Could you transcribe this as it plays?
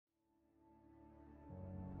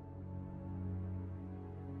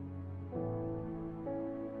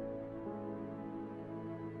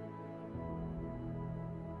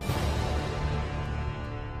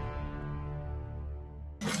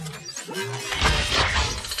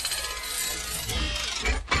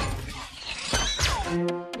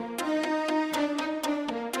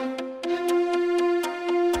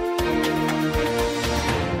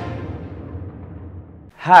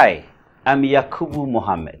Hi, I'm Yakubu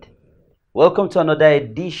Mohammed. Welcome to another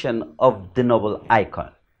edition of The Noble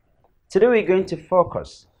Icon. Today we're going to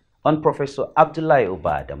focus on Professor Abdullahi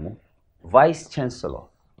Adamu, Vice Chancellor,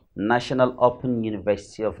 National Open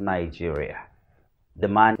University of Nigeria, the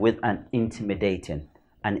man with an intimidating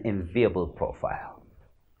and enviable profile.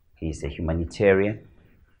 He is a humanitarian,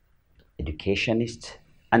 educationist,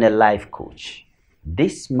 and a life coach.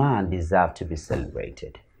 This man deserves to be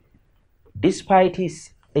celebrated. Despite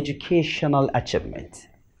his educational achievement,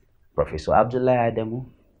 Professor Abdullahi Adamu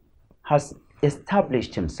has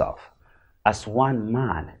established himself as one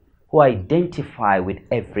man who identifies with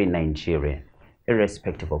every Nigerian,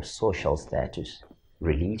 irrespective of social status,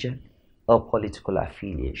 religion, or political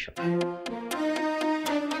affiliation.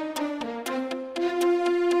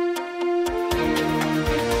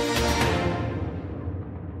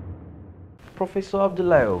 Professor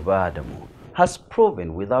Abdullahi Adamu has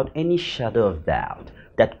proven without any shadow of doubt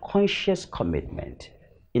that conscious commitment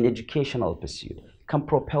in educational pursuit can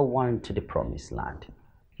propel one to the promised land.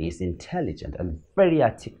 He is intelligent and very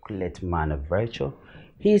articulate man of virtue.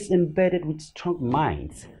 He is embedded with strong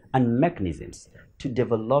minds and mechanisms to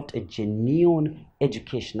develop a genuine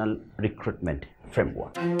educational recruitment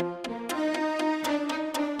framework.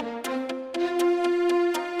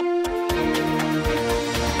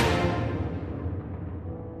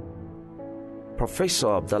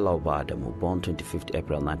 Professor Abdullahi Adamu, born 25th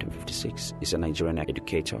April 1956, is a Nigerian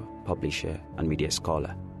educator, publisher, and media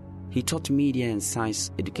scholar. He taught media and science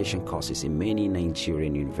education courses in many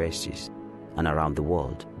Nigerian universities and around the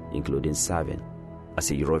world, including serving as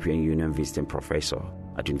a European Union visiting professor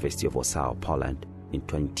at the University of Warsaw, Poland in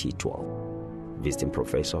 2012, visiting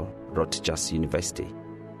professor, Rutgers University,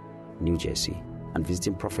 New Jersey, and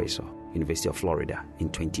visiting professor, University of Florida in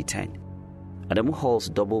 2010. Adamu holds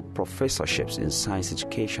double professorships in science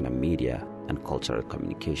education and media and cultural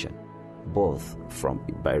communication, both from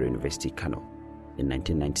Bayero University, Kano, in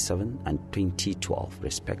 1997 and 2012,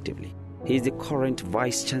 respectively. He is the current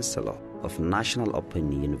Vice Chancellor of National Open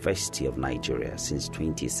University of Nigeria since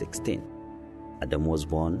 2016. Adamu was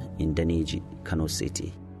born in Daneji, Kano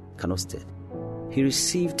City, Kano State. He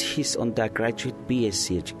received his undergraduate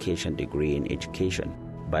BSc education degree in education,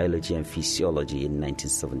 biology and physiology in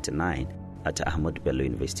 1979 at Ahmadu Bello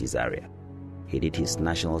University Zaria. He did his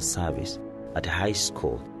national service at a high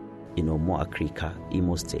school in Omo Akrika,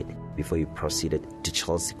 Imo State, before he proceeded to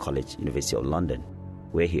Chelsea College, University of London,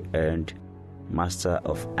 where he earned Master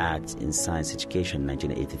of Arts in Science Education in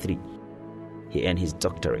 1983. He earned his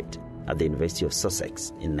doctorate at the University of Sussex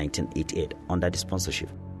in 1988 under the sponsorship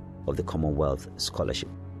of the Commonwealth Scholarship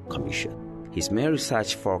Commission. His main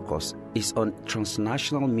research focus is on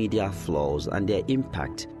transnational media flows and their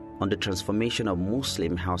impact on the transformation of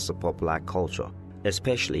Muslim Hausa popular culture,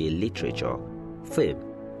 especially in literature, film,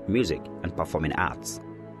 music, and performing arts.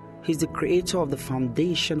 He is the creator of the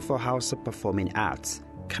Foundation for Hausa Performing Arts,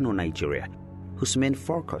 Kano, Nigeria, whose main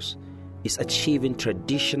focus is achieving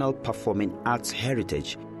traditional performing arts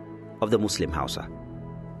heritage of the Muslim Hausa.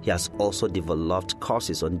 He has also developed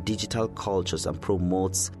courses on digital cultures and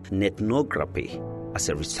promotes ethnography as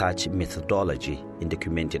a research methodology in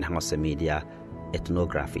documenting Hausa media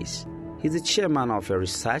ethnographies. He's the chairman of a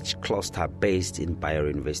research cluster based in Bayero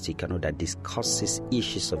University, Kano, that discusses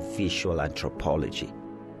issues of visual anthropology.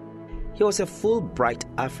 He was a Fulbright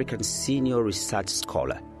African senior research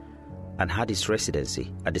scholar and had his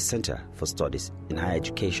residency at the Center for Studies in Higher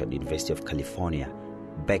Education, University of California,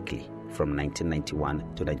 Berkeley, from 1991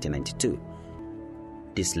 to 1992.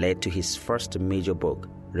 This led to his first major book,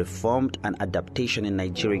 Reformed and Adaptation in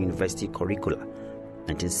Nigerian University Curricula,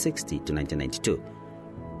 1960 to 1992,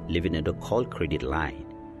 Living in the Cold Credit Line,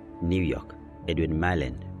 New York, Edwin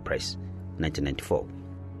Merlin Press, 1994.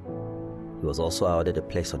 He was also awarded a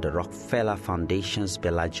place on the Rockefeller Foundation's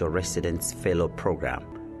Bellagio Residence Fellow Program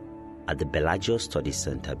at the Bellagio Study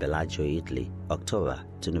Center, Bellagio, Italy, October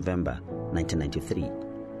to November 1993.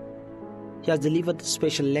 He has delivered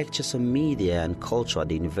special lectures on media and culture at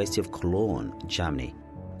the University of Cologne, Germany,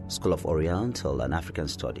 School of Oriental and African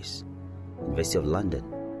Studies, University of London,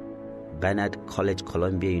 Barnard College,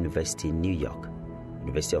 Columbia University, New York,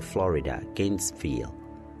 University of Florida, Gainesville,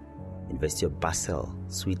 University of Basel,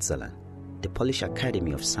 Switzerland, the Polish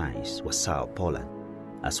Academy of Science, Warsaw, Poland,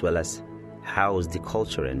 as well as Haus die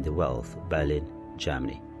Kultur and the Wealth, Berlin,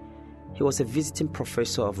 Germany. He was a visiting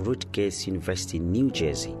professor of Rutgers University, New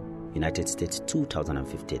Jersey, United States,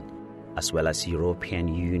 2015, as well as European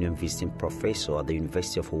Union visiting professor at the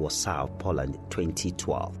University of Warsaw, Poland,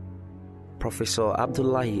 2012. Professor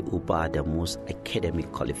Abdullahi Adamu's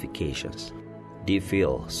academic qualifications: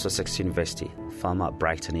 DPhil, Sussex University, former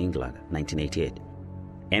Brighton, England, 1988.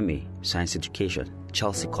 MA, Science Education,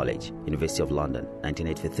 Chelsea College, University of London,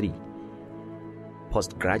 1983.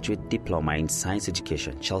 Postgraduate Diploma in Science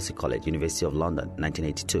Education, Chelsea College, University of London,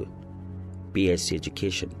 1982. BSc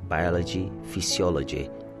Education, Biology, Physiology,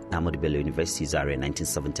 Ahmadu Bello University, Zaria,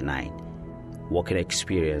 1979. Working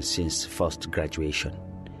experience since first graduation.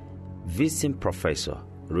 Visiting Professor,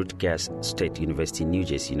 Rutgers State University, New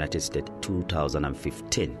Jersey, United States,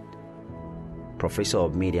 2015. Professor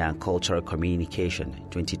of Media and Cultural Communication,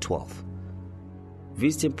 2012.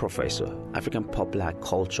 Visiting Professor, African Popular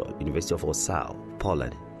Culture, University of Warsaw,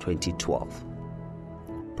 Poland, 2012.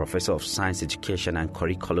 Professor of Science Education and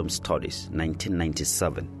Curriculum Studies,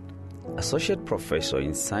 1997. Associate Professor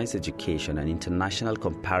in Science Education and International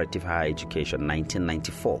Comparative Higher Education,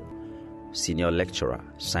 1994. Senior Lecturer,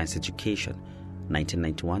 Science Education,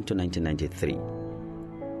 1991 to 1993.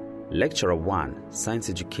 Lecturer 1, Science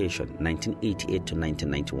Education, 1988 to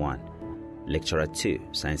 1991. Lecturer 2,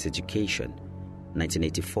 Science Education,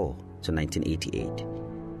 1984 to 1988.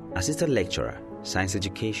 Assistant Lecturer, Science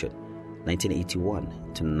Education, 1981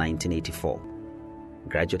 to 1984.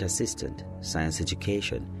 Graduate Assistant, Science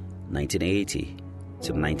Education, 1980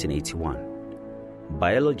 to 1981.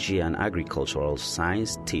 Biology and Agricultural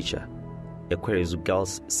Science Teacher, Ekwerezu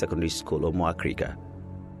Girls Secondary School, Omoakrika,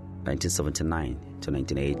 1979 to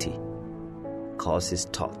 1980. Courses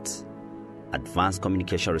taught: Advanced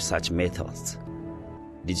Communication Research Methods,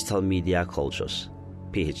 Digital Media Cultures,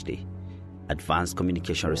 PhD, Advanced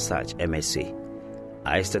Communication Research, MSc,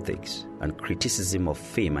 Aesthetics and Criticism of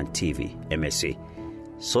Film and TV, MSc,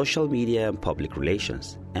 Social Media and Public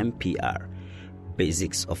Relations, MPR,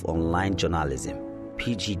 Basics of Online Journalism,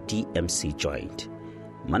 PGDMC Joint,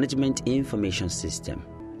 Management Information System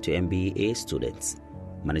to MBA students,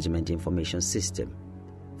 Management Information System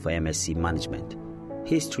for MSc Management,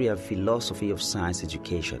 History and Philosophy of Science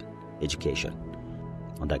Education,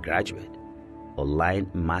 Undergraduate, Online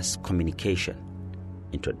Mass Communication,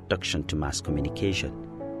 Introduction to Mass Communication,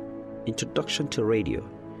 Introduction to Radio,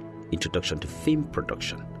 Introduction to Film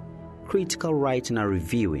Production, Critical Writing and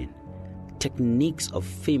Reviewing, Techniques of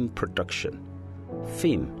Film Production,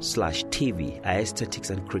 Film/TV, Aesthetics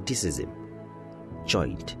and Criticism,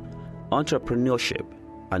 Joint, Entrepreneurship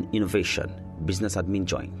and Innovation, Business Admin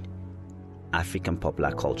Joint, African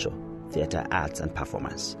Popular Culture, Theatre, Arts and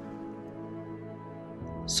Performance.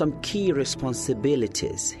 Some key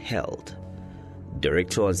responsibilities held: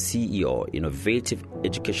 Director and CEO, Innovative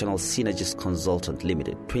Educational Synergies Consultant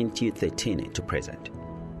Limited, 2013 to present.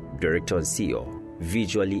 Director and CEO,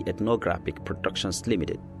 Visually Ethnographic Productions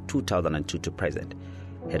Limited, 2002 to present.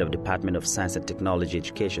 Head of Department of Science and Technology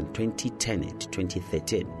Education, 2010 to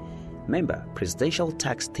 2013. Member, Presidential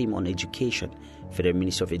Tax Team on Education, Federal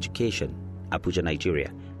Ministry of Education, Abuja,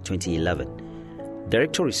 Nigeria, 2011.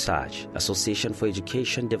 Director Research, Association for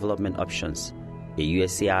Education Development Options, a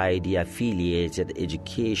USAID-affiliated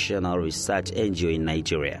educational research NGO in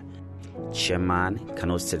Nigeria. Chairman,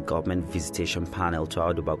 Kano State Government Visitation Panel to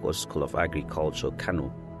Audubako School of Agriculture,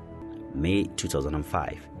 Kano, May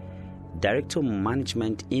 2005. Director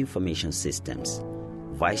Management Information Systems,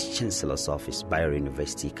 Vice Chancellor's Office, Bayero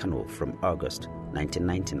University, Kano, from August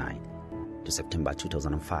 1999 to September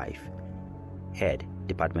 2005. Head,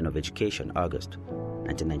 Department of Education, August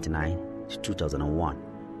 1999 to 2001.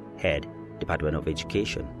 Head, Department of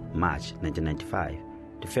Education, March 1995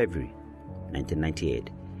 to February 1998.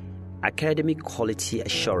 Academic Quality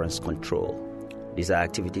Assurance Control. These are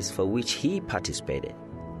activities for which he participated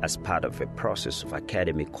as part of a process of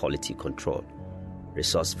academic quality control.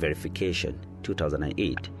 Resource Verification,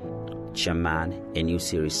 2008. Chairman,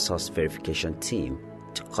 NUC Resource Verification Team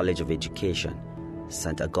to College of Education,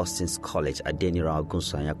 St. Augustine's College, Adenira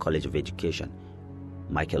Ogunsanya College of Education,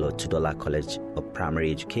 Michael Otudola College of Primary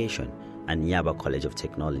Education, and Yaba College of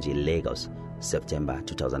Technology, Lagos, September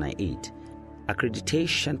 2008.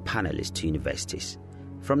 Accreditation Panelist to Universities.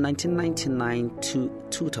 From 1999 to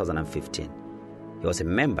 2015, he was a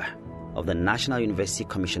member of the National University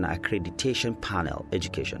Commissioner Accreditation Panel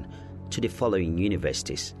Education to the following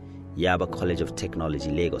universities: Yaba College of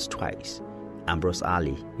Technology, Lagos, twice; Ambrose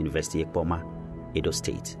Ali, University Ekpoma, Edo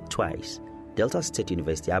State, twice; Delta State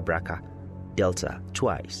University, Abraka, Delta,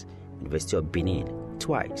 twice; University of Benin,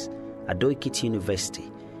 twice; Ado-Ekiti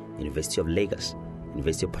University, University of Lagos,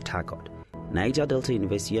 University of Port Harcourt, Niger Delta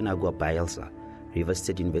University, Yenagoa, Bayelsa, River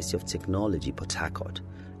State University of Technology, Port Harcourt,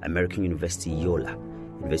 American University, Yola,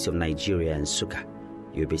 University of Nigeria, Nsukka,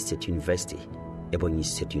 Yobe State University, Ebonyi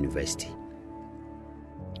State University.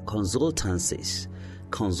 Consultancies.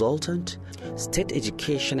 Consultant, State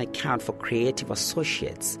Education Account for Creative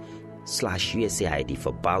Associates / USAID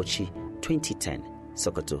for Bauchi, 2010,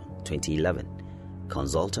 Sokoto, 2011.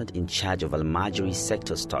 consultant in charge of Almajiri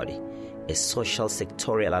Sector Study, a social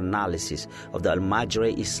sectorial analysis of the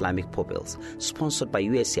Almajiri Islamic pupils, sponsored by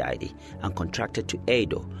USAID and contracted to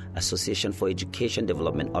AIDO, Association for Education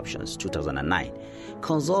Development Options, 2009.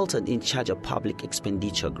 Consultant in charge of Public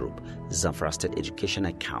Expenditure Group, Zamfara State Education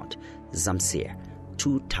Account, ZAMSER,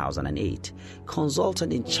 2008.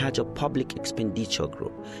 Consultant in charge of Public Expenditure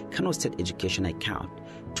Group, Kano State Education Account,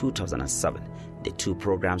 2007. The two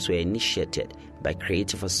programs were initiated by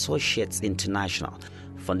Creative Associates International,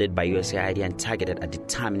 funded by USAID and targeted at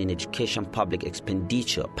determining education public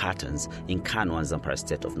expenditure patterns in Kano and Zamfara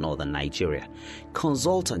State of northern Nigeria.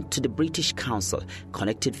 Consultant to the British Council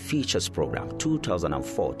Connected Features Program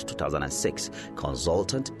 2004 to 2006.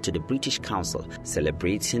 Consultant to the British Council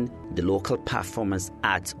celebrating the local performance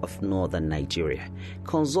arts of northern Nigeria.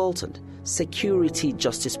 Consultant Security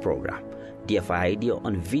Justice Program, DFID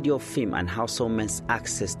on video, film, and household men's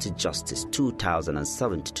access to justice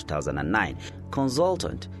 2007 to 2009.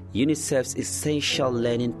 Consultant, UNICEF's Essential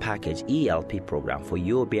Learning Package ELP program for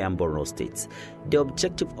Yobe and Borno states. The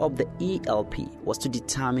objective of the ELP was to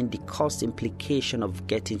determine the cost implication of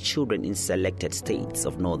getting children in selected states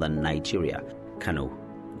of northern Nigeria: Kano,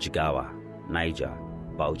 Jigawa, Niger,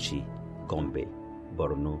 Bauchi, Gombe,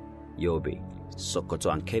 Borno, Yobe,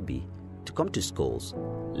 Sokoto, and Kebbi to come to schools,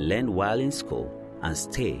 learn while in school, and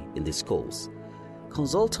stay in the schools.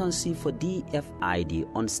 Consultancy for DFID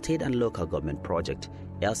on state and local government project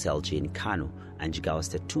LCLG in Kano and Jigawa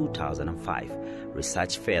State 2005.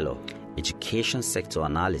 Research Fellow, Education Sector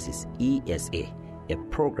Analysis ESA, a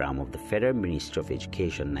program of the Federal Ministry of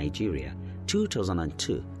Education Nigeria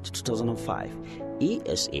 2002 to 2005.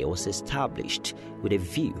 ESA was established with a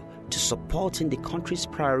view to supporting the country's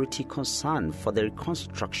priority concern for the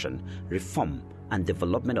reconstruction, reform, and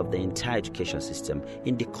development of the entire education system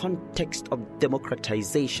in the context of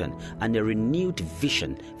democratization and a renewed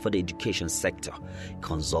vision for the education sector.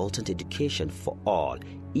 Consultant Education for All,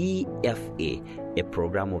 EFA, a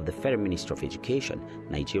program of the Federal Ministry of Education,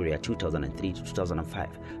 Nigeria 2003 to 2005,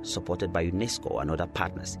 supported by UNESCO and other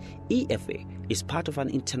partners. EFA is part of an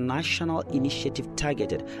international initiative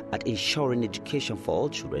targeted at ensuring education for all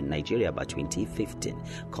children in Nigeria by 2015.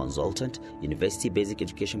 Consultant, University Basic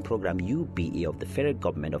Education Program, UBE of the Federal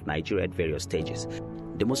Government of Nigeria at various stages.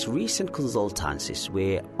 The most recent consultancies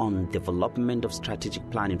were on development of strategic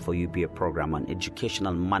planning for UBA program on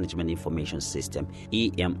Educational Management Information System,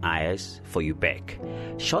 EMIS for UBEC.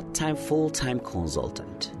 Short-time, full-time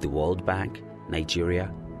consultant, the World Bank,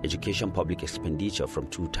 Nigeria, Education Public Expenditure from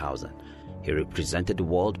 2000. He represented the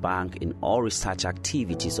World Bank in all research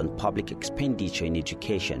activities on public expenditure in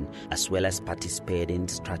education, as well as participated in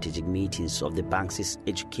strategic meetings of the bank's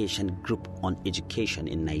education group on education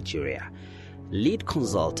in Nigeria. Lead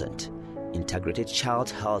consultant, Integrated Child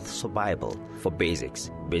Health Survival for Basics,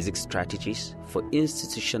 Basic Strategies for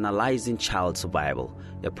Institutionalizing Child Survival,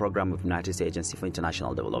 a program of United States Agency for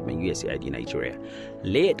International Development, USAID, Nigeria.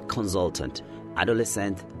 Lead consultant,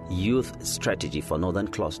 Adolescent Youth Strategy for Northern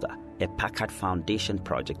Cluster, a Packard Foundation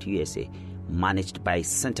project, USA, managed by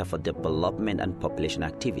Center for Development and Population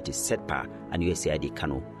Activities, CEDPA, and USAID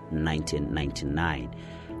Kano, 1999.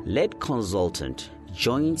 Lead consultant,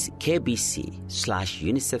 joins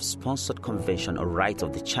KBC/UNICEF-sponsored Convention on Rights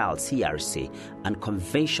of the Child, CRC, and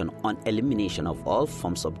Convention on Elimination of All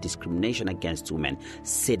Forms of Discrimination Against Women,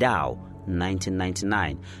 CEDAW,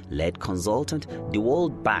 1999. Lead consultant, the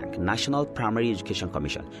World Bank National Primary Education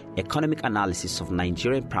Commission, Economic Analysis of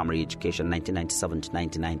Nigerian Primary Education, 1997 to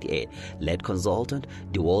 1998. Lead consultant,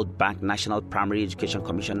 the World Bank National Primary Education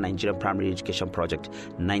Commission, Nigerian Primary Education Project,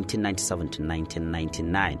 1997 to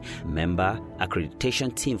 1999. Member,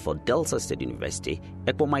 Accreditation Team for Delta State University,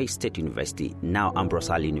 Ekpomai State University, now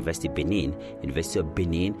Ambrose Ali University, Benin, University of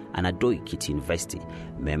Benin, and Ado-Ekiti University.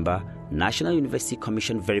 Member, National University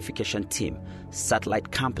Commission Verification Team,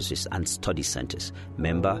 Satellite Campuses and Study Centers.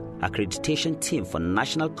 Member, Accreditation Team for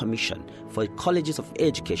National Commission for Colleges of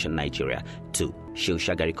Education Nigeria. 2. Shehu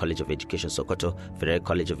Shagari College of Education Sokoto, Federal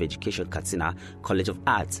College of Education Katsina, College of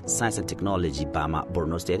Arts, Science and Technology Bama,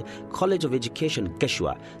 Borno State, College of Education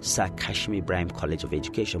Geshua, Sir Kashmir Ibrahim College of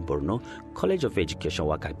Education Borno, College of Education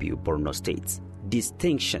Wakabiu, Borno States.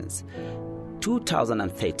 Distinctions.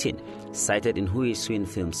 2013, cited in Who is Who in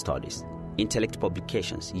Film Studies, Intellect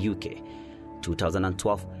Publications, UK.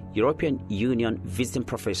 2012, European Union Visiting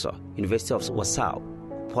Professor, University of Warsaw,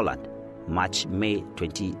 Poland, March-May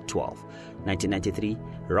 2012. 1993,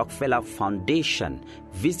 Rockefeller Foundation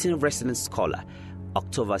Visiting Resident Scholar,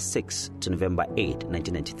 October 6 to November 8,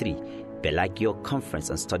 1993, Bellagio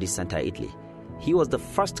Conference and Study Center, Italy. He was the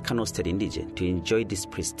first Kano State indigene to enjoy this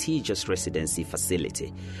prestigious residency facility.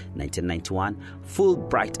 1991,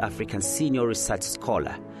 Fulbright African Senior Research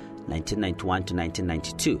Scholar. 1991 to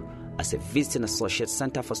 1992, as a visiting associate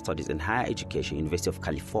Center for Studies in Higher Education, University of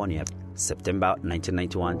California, September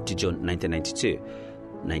 1991 to June 1992.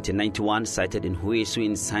 1991, cited in Huisu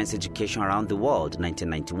in Science Education Around the World,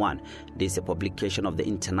 1991. This is a publication of the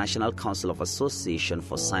International Council of Association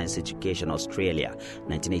for Science Education, Australia.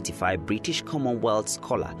 1985, British Commonwealth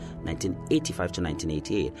Scholar, 1985 to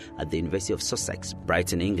 1988, at the University of Sussex,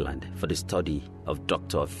 Brighton, England, for the study of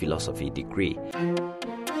Doctor of Philosophy degree.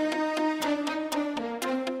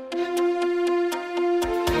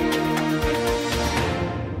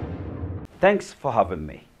 Thanks for having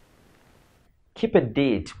me. Keep a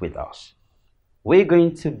date with us. We're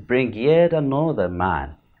going to bring yet another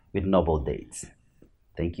man with noble dates.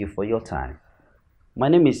 Thank you for your time. My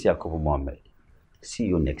name is Yakubu Mohammed. See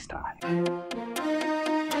you next time.